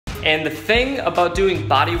And the thing about doing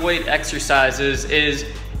body weight exercises is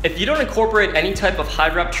if you don't incorporate any type of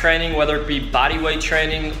high rep training, whether it be body weight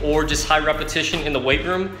training or just high repetition in the weight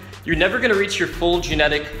room, you're never gonna reach your full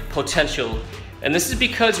genetic potential. And this is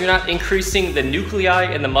because you're not increasing the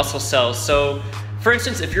nuclei in the muscle cells. So for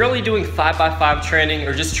instance, if you're only doing 5x5 training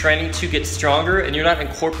or just training to get stronger and you're not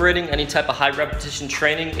incorporating any type of high repetition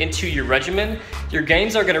training into your regimen, your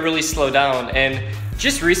gains are gonna really slow down. And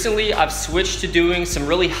just recently, I've switched to doing some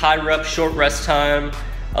really high rep, short rest time,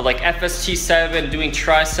 like FST7, doing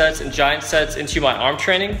tri-sets and giant sets into my arm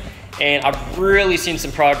training, and I've really seen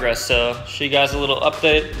some progress. So I'll show you guys a little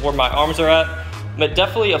update where my arms are at. I'm at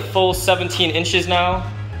definitely a full 17 inches now,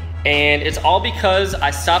 and it's all because I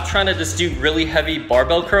stopped trying to just do really heavy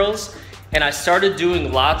barbell curls, and I started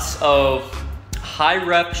doing lots of high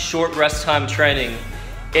rep, short rest time training.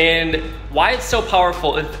 And why it's so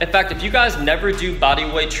powerful, in fact, if you guys never do body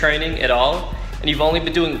weight training at all, and you've only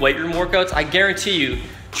been doing weight room workouts, I guarantee you,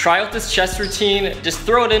 try out this chest routine, just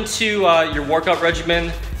throw it into your workout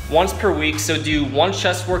regimen once per week. So do one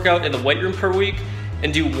chest workout in the weight room per week,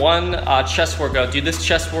 and do one chest workout. Do this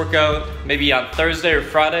chest workout maybe on Thursday or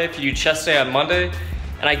Friday if you do chest day on Monday.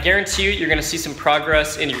 And I guarantee you, you're gonna see some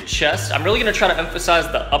progress in your chest. I'm really gonna try to emphasize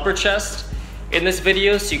the upper chest in this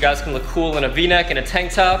video so you guys can look cool in a V-neck and a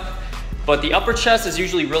tank top. But the upper chest is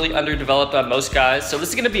usually really underdeveloped by most guys. So this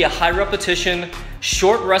is gonna be a high repetition,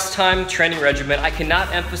 short rest time training regimen. I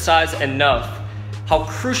cannot emphasize enough how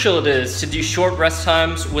crucial it is to do short rest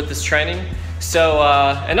times with this training. So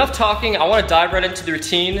enough talking, I wanna dive right into the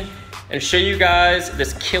routine and show you guys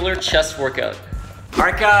this killer chest workout. All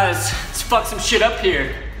right guys, let's fuck some shit up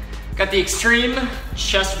here. Got the extreme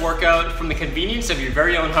chest workout from the convenience of your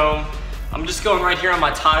very own home. I'm just going right here on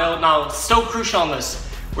my tile. Now, so crucial on this.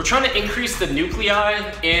 We're trying to increase the nuclei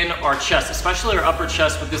in our chest, especially our upper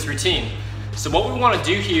chest with this routine. So what we wanna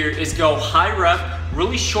do here is go high rep,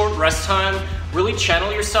 really short rest time, really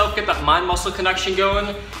channel yourself, get that mind-muscle connection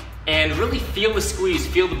going, and really feel the squeeze,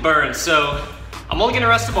 feel the burn. So I'm only gonna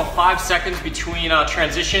rest about 5 seconds between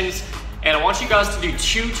transitions, and I want you guys to do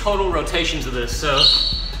 2 total rotations of this. So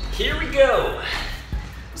here we go.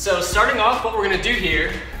 So starting off, what we're gonna do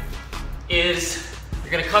here is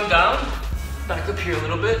you're gonna come down, back up here a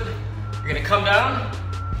little bit. You're gonna come down,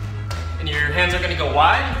 and your hands are gonna go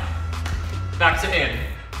wide, back to in.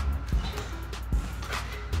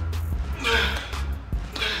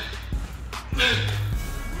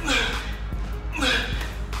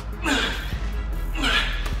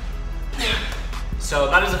 So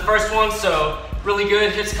that is the first one, so really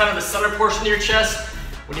good. Hits kind of the center portion of your chest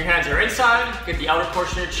when your hands are inside. Get the outer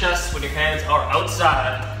portion of your chest when your hands are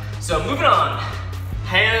outside. So moving on,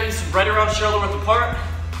 hands right around shoulder width apart.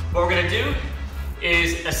 What we're gonna do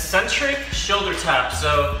is eccentric shoulder tap.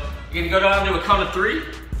 So you're gonna go down to a count of 3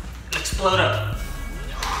 and explode up.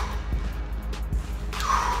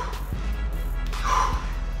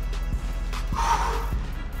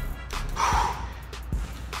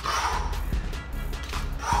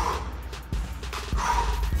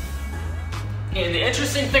 And the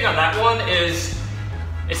interesting thing on that one is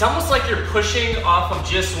it's almost like you're pushing off of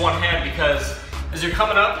just one hand, because as you're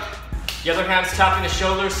coming up, the other hand's tapping the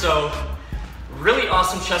shoulder. So really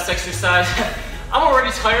awesome chest exercise. I'm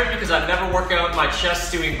already tired because I never work out my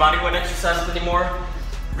chest doing bodyweight exercises anymore.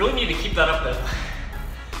 Really need to keep that up though.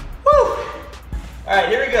 Woo! All right,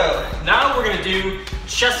 here we go. Now we're gonna do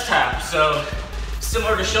chest tap. So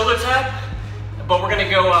similar to shoulder tap, but we're gonna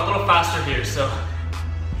go a little faster here. So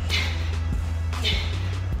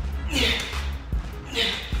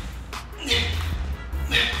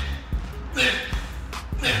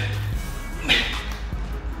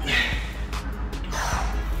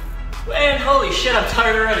and holy shit, I'm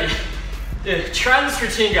tired already. Dude, try this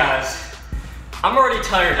routine, guys. I'm already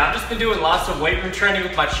tired. I've just been doing lots of weight room training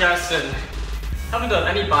with my chest and haven't done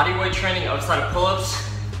any body weight training outside of pull-ups.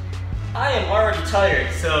 I am already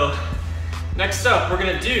tired. So next up, we're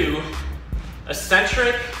gonna do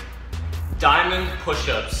eccentric diamond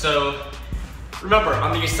push-ups. So remember,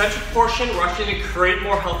 on the eccentric portion, we're actually gonna create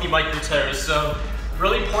more healthy micro tears. So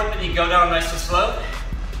really important that you go down nice and slow.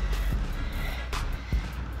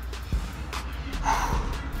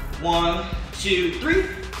 1, 2, 3.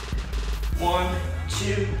 1,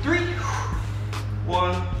 2, 3.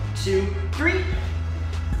 1, 2, 3.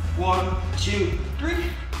 1, 2, 3.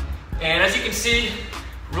 And as you can see,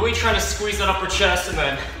 really trying to squeeze that upper chest. And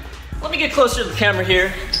then let me get closer to the camera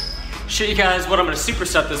here, show you guys what I'm gonna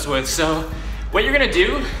superset this with. So what you're gonna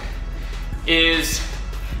do is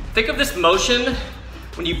think of this motion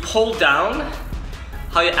when you pull down,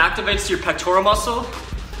 how it activates your pectoral muscle.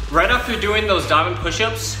 Right after doing those diamond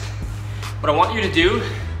push-ups, what I want you to do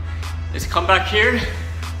is come back here,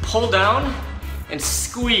 pull down, and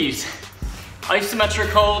squeeze. Isometric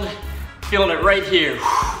hold, feeling it right here.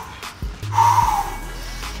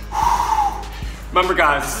 Remember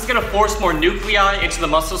guys, this is gonna force more nuclei into the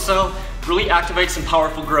muscle cell, really activate some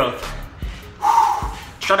powerful growth.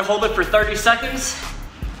 Try to hold it for 30 seconds.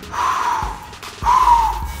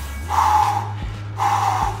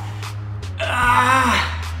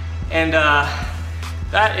 And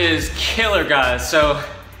that is killer, guys. So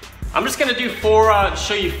I'm just gonna do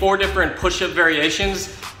show you 4 different push-up variations.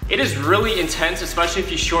 It is really intense, especially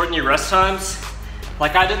if you shorten your rest times,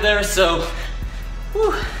 like I did there. So,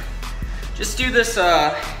 whew, just do this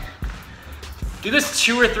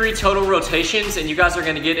 2 or 3 total rotations, and you guys are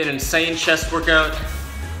gonna get an insane chest workout.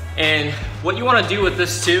 And what you wanna do with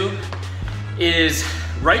this too is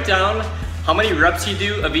write down how many reps you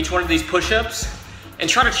do of each one of these push-ups, and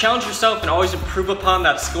try to challenge yourself and always improve upon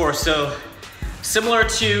that score. So similar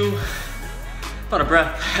to, out of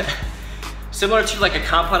breath, similar to like a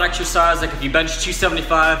compound exercise, like if you bench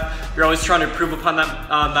 275, you're always trying to improve upon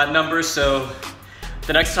that number. So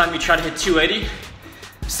the next time you try to hit 280,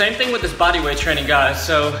 same thing with this body weight training, guys.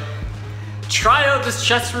 So try out this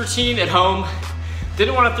chest routine at home.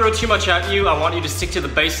 Didn't want to throw too much at you. I want you to stick to the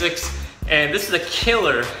basics. And this is a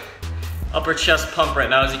killer upper chest pump right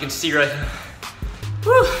now, as you can see right here.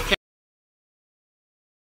 Whew.